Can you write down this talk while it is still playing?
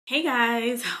Hey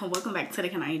guys, welcome back to the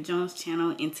Kanaya Jones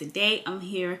channel, and today I'm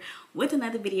here with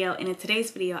another video. And in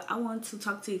today's video I want to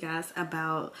talk to you guys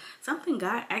about something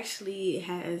God actually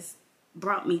has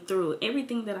brought me through.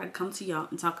 Everything that I come to y'all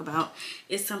and talk about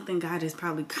is something God is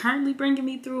probably currently bringing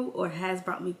me through or has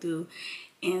brought me through.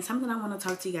 And something I want to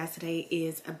talk to you guys today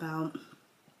is about,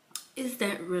 is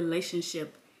that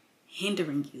relationship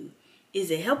hindering you?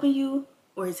 Is it helping you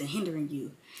or is it hindering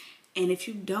you? And if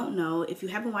you don't know, if you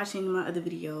haven't watched any of my other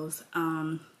videos,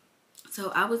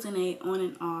 so I was in a on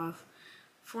and off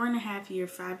 4.5 year,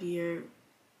 5 year,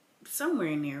 somewhere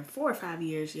in there, 4 or 5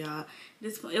 years, y'all.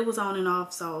 It was on and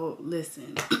off. So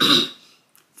listen,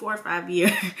 4 or 5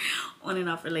 year on and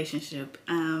off relationship.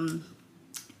 And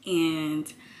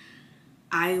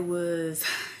I was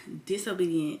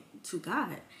disobedient to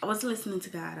God. I wasn't listening to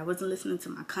God. I wasn't listening to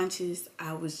my conscience.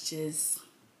 I was just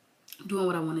doing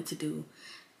what I wanted to do.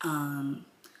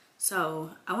 So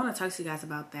I want to talk to you guys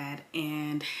about that.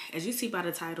 And as you see by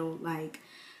the title, like,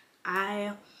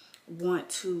 I want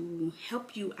to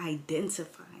help you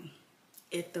identify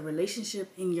if the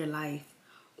relationship in your life,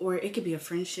 or it could be a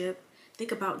friendship.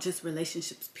 Think about just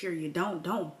relationships, period. Don't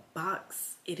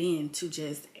box it into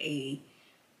just a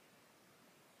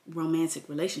romantic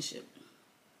relationship.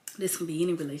 This can be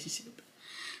any relationship.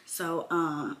 So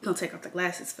I'm gonna take off the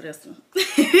glasses for this one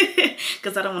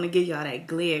because I don't want to give y'all that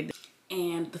glare.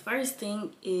 And the first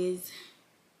thing is,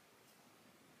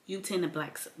 you tend to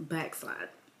backslide.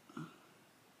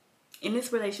 In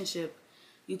this relationship,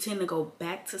 you tend to go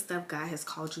back to stuff God has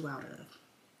called you out of.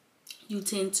 You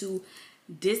tend to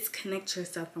disconnect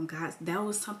yourself from God. That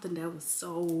was something that was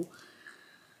so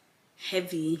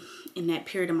heavy in that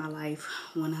period of my life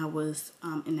when I was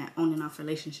in that on and off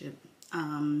relationship.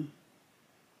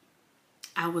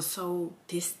 I was so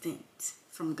distant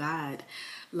from God.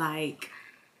 Like,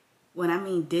 when I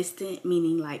mean distant,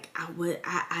 meaning like I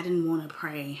didn't want to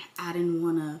pray. I didn't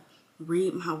want to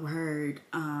read my word.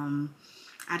 I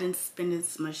didn't spend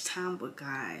as much time with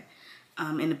God.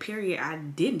 In the period, I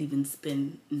didn't even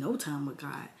spend no time with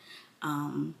God,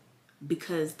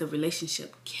 because the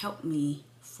relationship kept me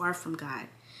far from God.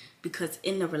 Because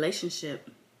in the relationship,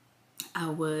 I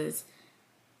was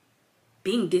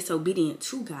being disobedient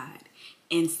to God,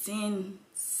 and sin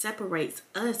separates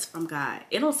us from God.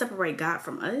 It don't separate God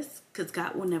from us, because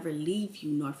God will never leave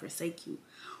you nor forsake you.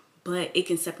 But it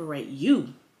can separate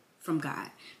you from God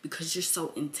because you're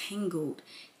so entangled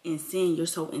in sin. You're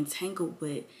so entangled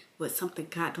with something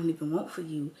God don't even want for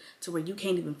you, to where you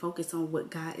can't even focus on what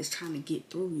God is trying to get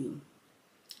through you.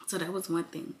 So that was one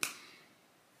thing.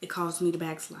 It caused me to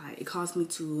backslide. It caused me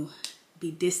to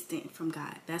be distant from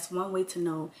God. That's one way to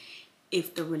know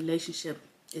if the relationship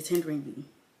is hindering you.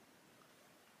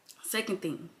 Second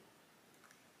thing,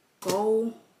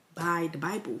 go by the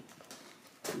Bible.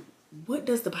 What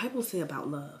does the Bible say about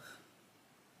love?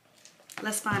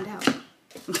 Let's find out.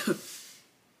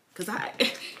 Because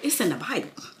it's in the Bible.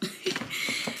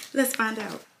 Let's find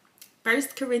out. 1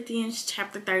 Corinthians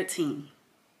chapter 13.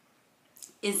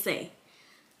 It say,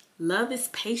 love is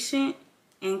patient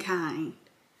and kind.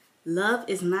 Love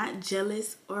is not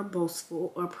jealous or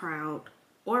boastful or proud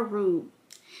or rude.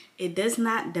 It does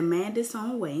not demand its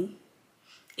own way.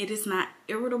 It is not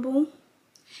irritable,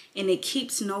 and it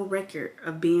keeps no record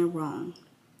of being wrong.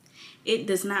 It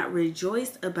does not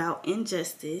rejoice about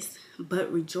injustice,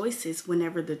 but rejoices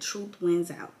whenever the truth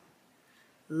wins out.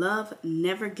 Love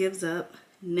never gives up,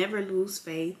 never loses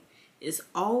faith, is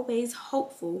always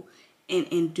hopeful, and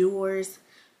endures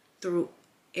through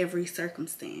every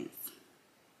circumstance.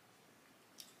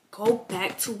 Go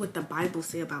back to what the Bible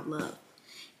says about love.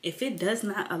 If it does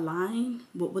not align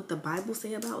with what the Bible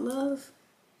says about love,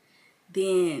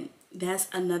 then that's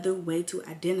another way to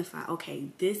identify, okay,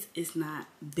 this is not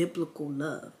biblical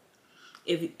love.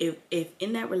 If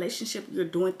in that relationship you're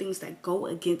doing things that go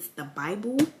against the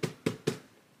Bible,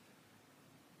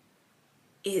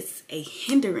 it's a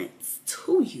hindrance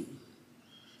to you.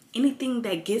 Anything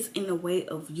that gets in the way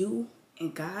of you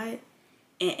and God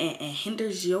and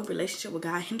hinders your relationship with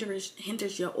God,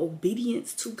 hinders your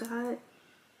obedience to God,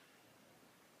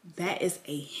 that is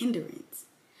a hindrance.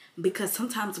 Because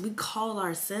sometimes we call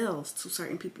ourselves to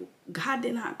certain people. God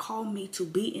did not call me to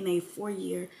be in a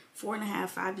 4-year, 4.5,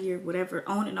 5 year, whatever,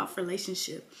 on and off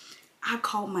relationship. I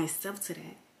called myself to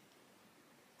that.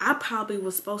 I probably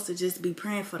was supposed to just be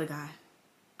praying for the guy.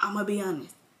 I'm going to be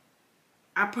honest.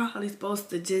 I probably supposed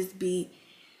to just be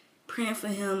praying for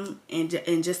him and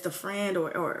just a friend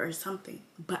or something.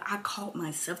 But I called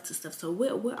myself to stuff. So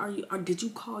what are you, or did you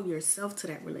call yourself to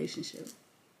that relationship?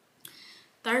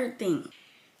 Third thing,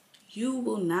 you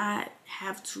will not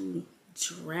have to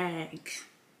drag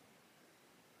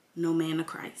no man to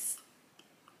Christ.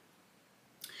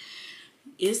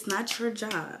 It's not your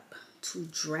job to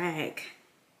drag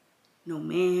no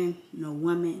man, no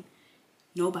woman,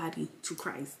 nobody to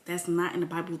Christ. That's not in the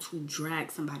Bible, to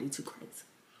drag somebody to Christ.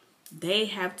 They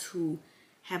have to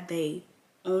have their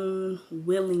own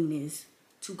willingness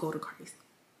to go to Christ.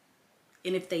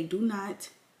 And if they do not,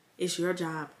 it's your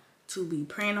job to be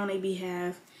praying on their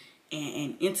behalf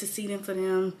and interceding for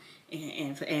them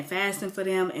and fasting for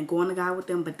them and going to God with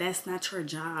them. But that's not your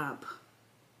job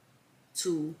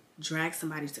to drag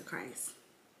somebody to Christ.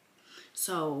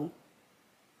 So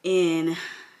in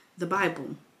the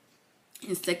Bible,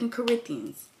 in 2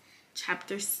 Corinthians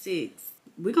chapter 6,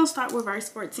 we're going to start with verse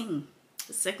 14.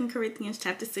 2 Corinthians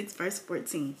chapter 6, verse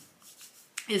 14.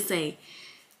 It say,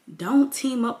 don't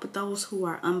team up with those who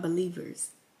are unbelievers.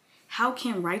 How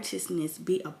can righteousness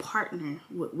be a partner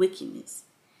with wickedness?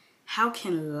 How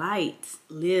can light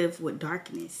live with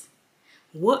darkness?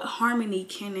 What harmony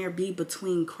can there be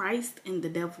between Christ and the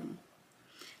devil?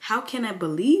 How can a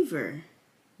believer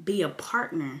be a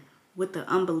partner with the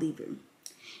unbeliever?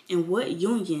 And what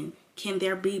union can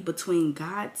there be between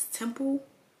God's temple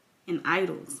and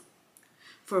idols?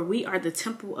 For we are the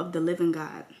temple of the living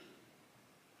God.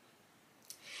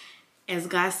 As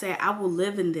God said, I will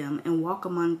live in them and walk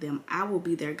among them. I will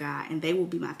be their God and they will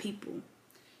be my people.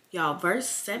 Y'all, verse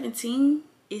 17,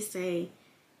 it say,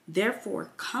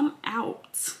 therefore come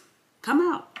out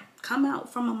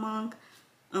from among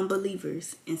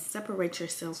unbelievers and separate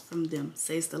yourselves from them,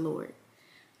 says the Lord.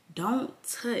 Don't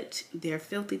touch their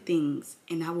filthy things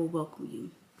and I will welcome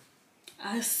you.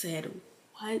 I said,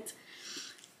 what?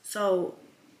 So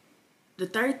the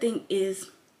third thing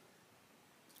is,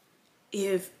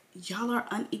 if y'all are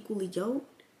unequally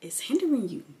yoked, it's hindering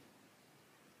you.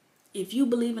 If you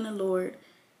believe in the Lord,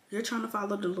 you're trying to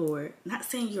follow the Lord. Not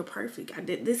saying you're perfect.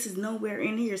 This is nowhere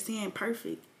in here saying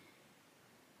perfect.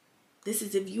 This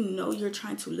is if you know you're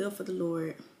trying to live for the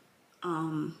Lord.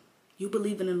 You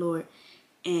believe in the Lord,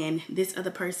 and this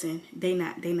other person, they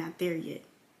not there yet.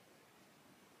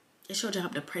 It's your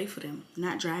job to pray for them,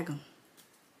 not drag them.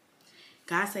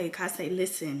 God say,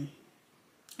 listen.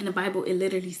 In the Bible, it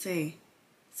literally say,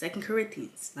 2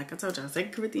 Corinthians, like I told y'all, 2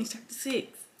 Corinthians chapter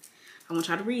 6. I want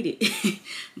y'all to read it.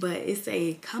 But it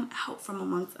say, come out from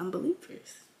amongst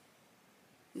unbelievers.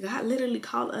 God literally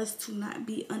called us to not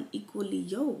be unequally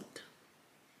yoked.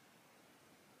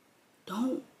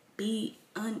 Don't be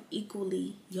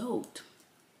unequally yoked.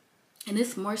 And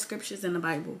there's more scriptures in the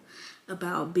Bible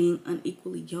about being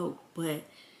unequally yoked. But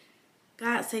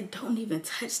God said, don't even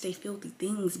touch their filthy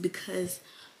things, because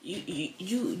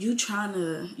you trying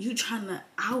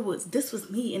to. This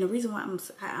was me, and the reason why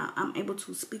I'm able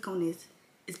to speak on this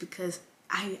is because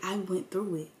I went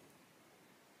through it.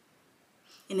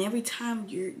 And every time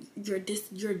you're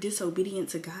disobedient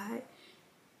to God,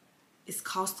 it's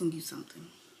costing you something.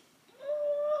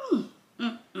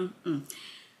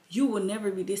 You will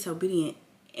never be disobedient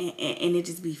and it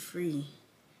just be free.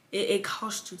 It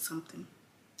costs you something.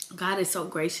 God is so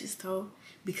gracious though,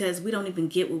 because we don't even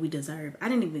get what we deserve. I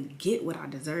didn't even get what I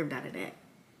deserved out of that.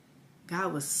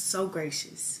 God was so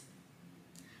gracious.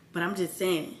 But I'm just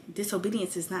saying,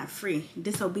 disobedience is not free.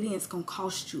 Disobedience gonna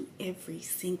cost you every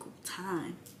single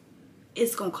time.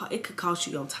 It could cost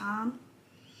you your time.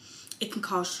 It can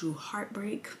cost you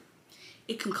heartbreak.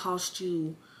 It can cost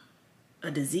you a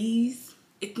disease.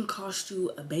 It can cost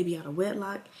you a baby out of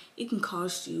wedlock. It can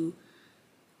cost you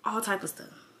all type of stuff.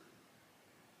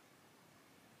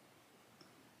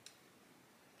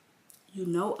 You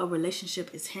know a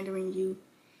relationship is hindering you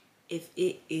if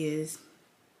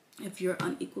you're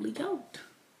unequally yoked.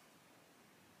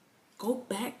 Go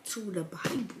back to the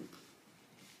Bible.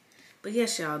 But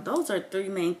yes, y'all, those are three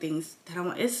main things that I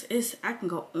want. I can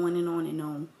go on and on and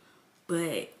on,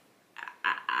 but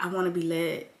I want to be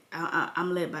led.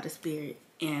 I'm led by the Spirit,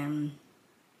 and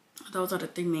those are the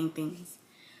three main things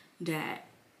that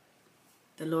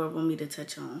the Lord want me to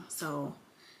touch on. So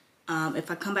if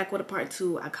I come back with a part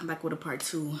 2, I come back with a part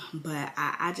 2. But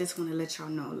I just want to let y'all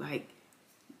know, like,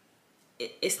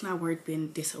 it's not worth being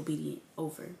disobedient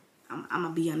over. I'm going to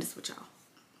be honest with y'all.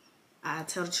 I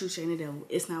tell the truth, shame the devil.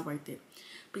 It's not worth it.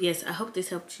 But yes, I hope this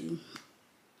helped you.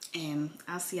 And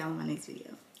I'll see y'all in my next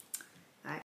video.